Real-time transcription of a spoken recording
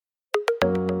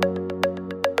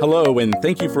Hello, and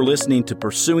thank you for listening to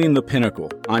Pursuing the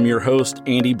Pinnacle. I'm your host,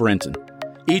 Andy Brenton.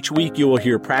 Each week, you will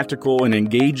hear practical and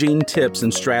engaging tips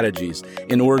and strategies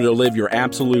in order to live your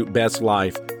absolute best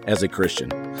life as a Christian.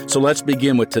 So let's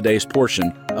begin with today's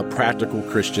portion of Practical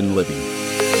Christian Living.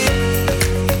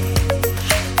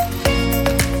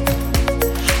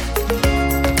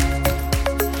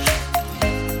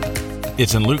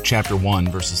 It's in Luke chapter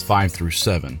 1, verses 5 through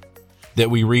 7,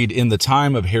 that we read, "In the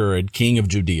time of Herod, king of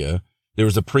Judea, there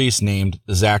was a priest named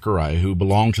Zachariah who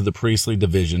belonged to the priestly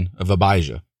division of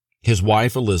Abijah. His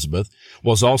wife Elizabeth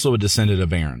was also a descendant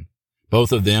of Aaron.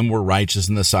 Both of them were righteous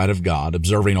in the sight of God,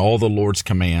 observing all the Lord's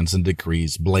commands and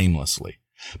decrees blamelessly.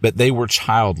 But they were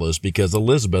childless because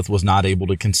Elizabeth was not able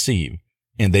to conceive,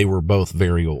 and they were both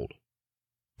very old."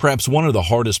 Perhaps one of the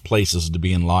hardest places to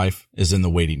be in life is in the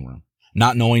waiting room.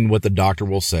 Not knowing what the doctor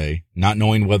will say, not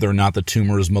knowing whether or not the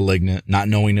tumor is malignant, not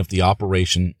knowing if the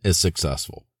operation is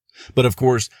successful. But of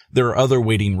course, there are other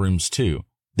waiting rooms too.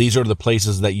 These are the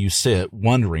places that you sit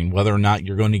wondering whether or not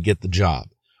you're going to get the job,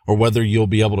 or whether you'll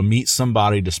be able to meet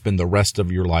somebody to spend the rest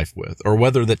of your life with, or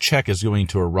whether the check is going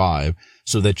to arrive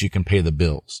so that you can pay the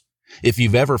bills. If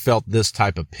you've ever felt this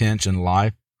type of pinch in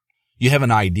life, you have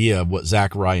an idea of what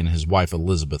Zachariah and his wife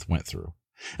Elizabeth went through.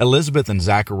 Elizabeth and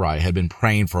Zachariah had been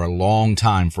praying for a long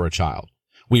time for a child.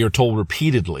 We are told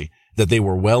repeatedly that they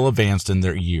were well advanced in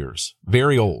their years,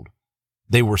 very old.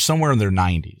 They were somewhere in their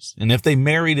 90s, and if they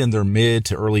married in their mid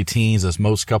to early teens, as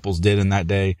most couples did in that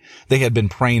day, they had been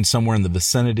praying somewhere in the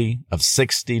vicinity of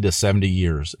 60 to 70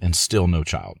 years and still no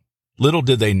child. Little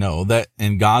did they know that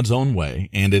in God's own way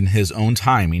and in his own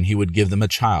timing, he would give them a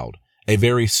child, a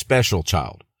very special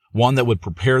child, one that would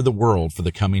prepare the world for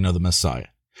the coming of the Messiah.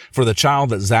 For the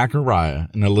child that Zachariah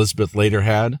and Elizabeth later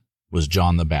had was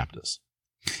John the Baptist.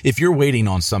 If you're waiting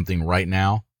on something right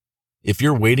now, if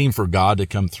you're waiting for God to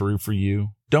come through for you,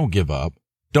 don't give up,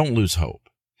 don't lose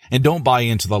hope, and don't buy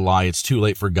into the lie it's too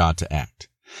late for God to act.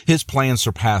 His plan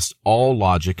surpassed all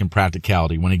logic and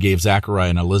practicality when he gave Zachariah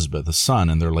and Elizabeth a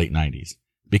son in their late 90s,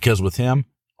 because with him,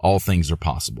 all things are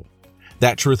possible.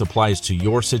 That truth applies to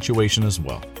your situation as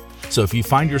well. So if you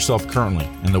find yourself currently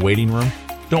in the waiting room,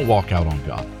 don't walk out on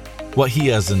God. What he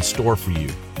has in store for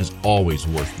you is always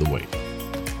worth the wait.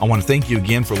 I want to thank you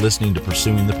again for listening to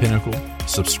Pursuing the Pinnacle,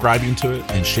 subscribing to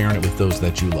it, and sharing it with those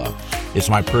that you love. It's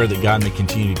my prayer that God may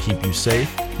continue to keep you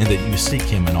safe and that you seek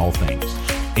him in all things.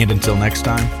 And until next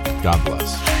time, God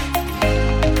bless.